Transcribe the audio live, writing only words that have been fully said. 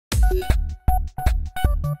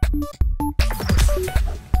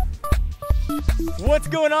What's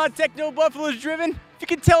going on, TechnoBuffalo's driven? If you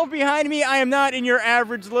can tell behind me, I am not in your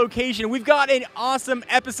average location. We've got an awesome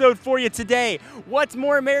episode for you today. What's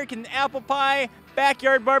more American than apple pie,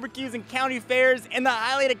 backyard barbecues, and county fairs? And the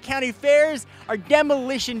highlight of county fairs are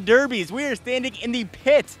demolition derbies. We are standing in the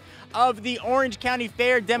pit of the Orange County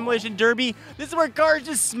Fair Demolition Derby. This is where cars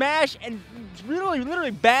just smash and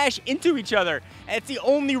literally bash into each other. And it's the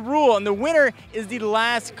only rule, and the winner is the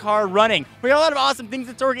last car running. We got a lot of awesome things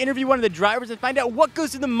in store. We're gonna interview one of the drivers and find out what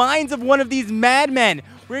goes through the minds of one of these madmen.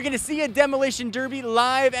 We're gonna see a demolition derby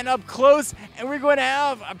live and up close, and we're going to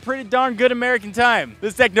have a pretty darn good American time.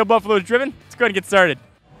 This is TechnoBuffalo's driven. Let's go ahead and get started.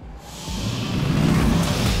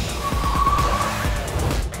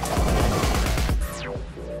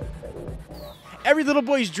 Every little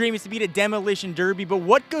boy's dream is to beat a demolition derby, but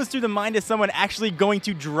what goes through the mind of someone actually going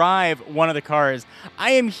to drive one of the cars?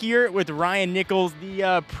 I am here with Ryan Nichols,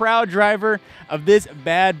 the proud driver of this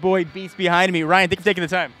bad boy beast behind me. Ryan, thank you for taking the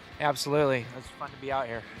time. Absolutely. It's fun to be out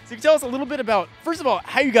here. So you can tell us a little bit about, first of all,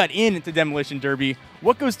 how you got into demolition derby.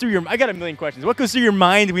 What goes through your, I got a million questions. What goes through your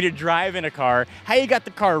mind when you're driving a car? How you got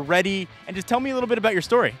the car ready? And just tell me a little bit about your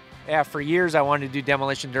story. Yeah, for years I wanted to do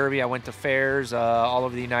demolition derby. I went to fairs all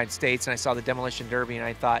over the United States, and I saw the demolition derby, and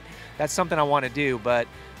I thought that's something I want to do. But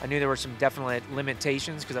I knew there were some definite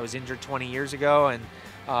limitations because I was injured 20 years ago, and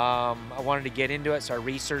I wanted to get into it, so I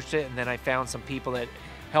researched it, and then I found some people that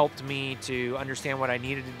helped me to understand what I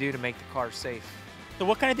needed to do to make the car safe. So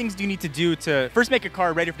what kind of things do you need to do to first make a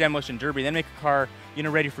car ready for demolition derby, then make a car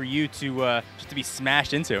ready for you to just to be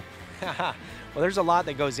smashed into? Well, there's a lot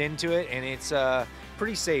that goes into it, and it's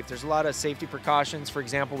pretty safe. There's a lot of safety precautions. For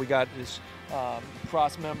example, we got this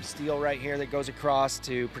cross-member steel right here that goes across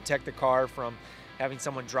to protect the car from having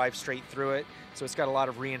someone drive straight through it. So it's got a lot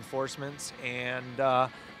of reinforcements, and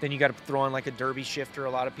then you got to throw in like a derby shifter, a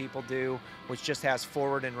lot of people do, which just has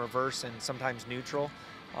forward and reverse and sometimes neutral.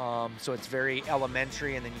 So it's very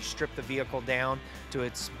elementary, and then you strip the vehicle down to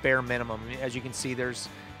its bare minimum. As you can see, there's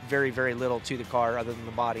very, very little to the car other than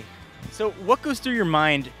the body. So what goes through your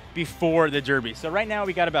mind before the derby? So right now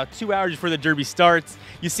we got about 2 hours before the derby starts.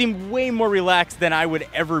 You seem way more relaxed than I would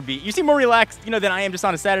ever be. You seem more relaxed, than I am just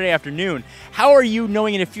on a Saturday afternoon. How are you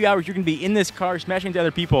knowing in a few hours you're gonna be in this car smashing into other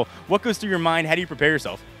people? What goes through your mind? How do you prepare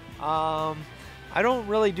yourself? I don't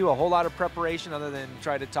really do a whole lot of preparation other than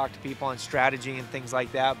try to talk to people on strategy and things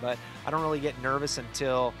like that, but I don't really get nervous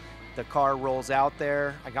until the car rolls out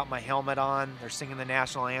there. I got my helmet on, they're singing the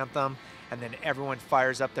national anthem, and then everyone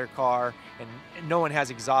fires up their car, and no one has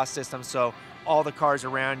exhaust systems, so all the cars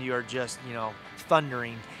around you are just,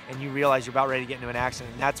 thundering, and you realize you're about ready to get into an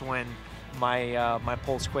accident, and that's when my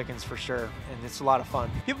pulse quickens for sure, and it's a lot of fun.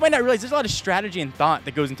 People might not realize there's a lot of strategy and thought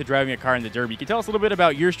that goes into driving a car in the derby. Can you tell us a little bit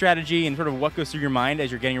about your strategy and sort of what goes through your mind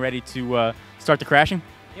as you're getting ready to start the crashing?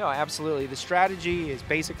 Yeah, absolutely. The strategy is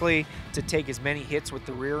basically to take as many hits with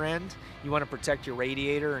the rear end. You want to protect your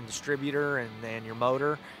radiator and distributor and your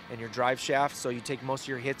motor and your drive shaft, so you take most of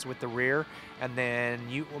your hits with the rear, and then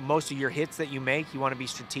most of your hits that you make, you want to be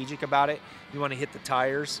strategic about it. You want to hit the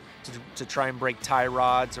tires to try and break tie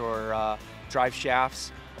rods or drive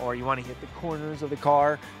shafts, or you want to hit the corners of the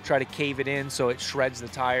car, try to cave it in so it shreds the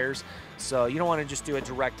tires. So you don't want to just do a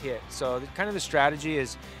direct hit. So kind of the strategy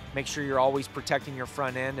is make sure you're always protecting your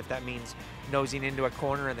front end, if that means nosing into a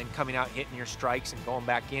corner and then coming out, hitting your strikes and going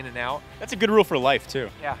back in and out. That's a good rule for life too.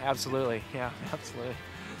 Yeah, absolutely. Yeah, absolutely.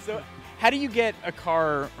 So how do you get a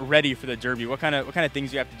car ready for the derby? What kind of things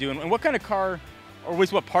do you have to do, and what kind of car, or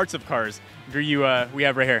what parts of cars do we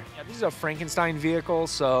have right here? Yeah, this is a Frankenstein vehicle,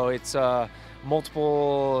 so it's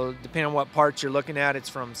multiple, depending on what parts you're looking at, it's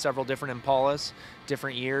from several different Impalas,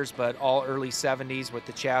 different years, but all early 70s with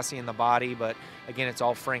the chassis and the body. But again, it's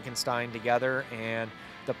all Frankenstein together, and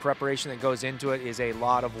the preparation that goes into it is a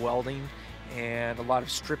lot of welding and a lot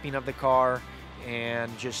of stripping of the car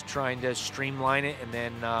and just trying to streamline it, and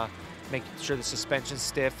then make sure the suspension's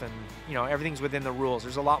stiff, and everything's within the rules.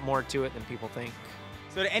 There's a lot more to it than people think.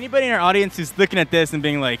 So to anybody in our audience who's looking at this and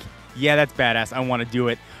being like, yeah, that's badass, I want to do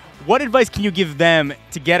it, what advice can you give them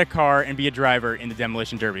to get a car and be a driver in the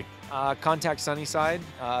demolition derby? Contact Sunnyside.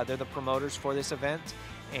 They're the promoters for this event,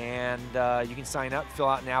 and you can sign up, fill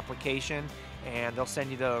out an application, and they'll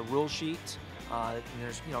send you the rule sheet. And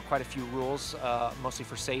there's quite a few rules, mostly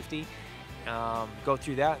for safety. Go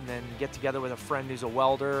through that, and then get together with a friend who's a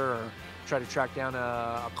welder, or try to track down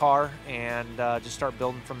a car, and just start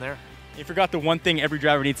building from there. You forgot the one thing every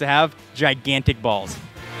driver needs to have: gigantic balls.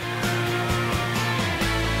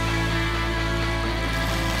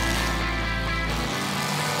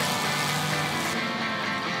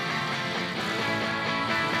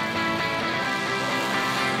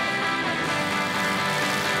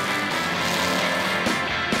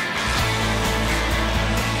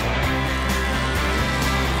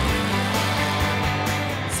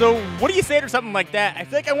 So what do you say to something like that? I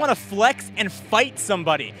feel like I want to flex and fight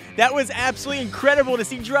somebody. That was absolutely incredible to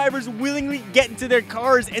see drivers willingly get into their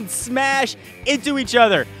cars and smash into each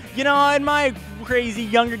other. You know, in my crazy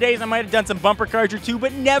younger days, I might have done some bumper cars or two,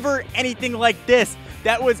 but never anything like this.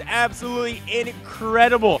 That was absolutely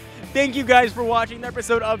incredible. Thank you guys for watching the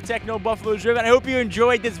episode of TechnoBuffalo's Driven. I hope you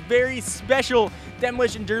enjoyed this very special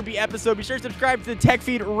Demolition Derby episode. Be sure to subscribe to the tech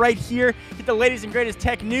feed right here. Get the latest and greatest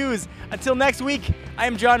tech news. Until next week, I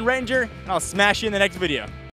am Jon Rettinger, and I'll smash you in the next video.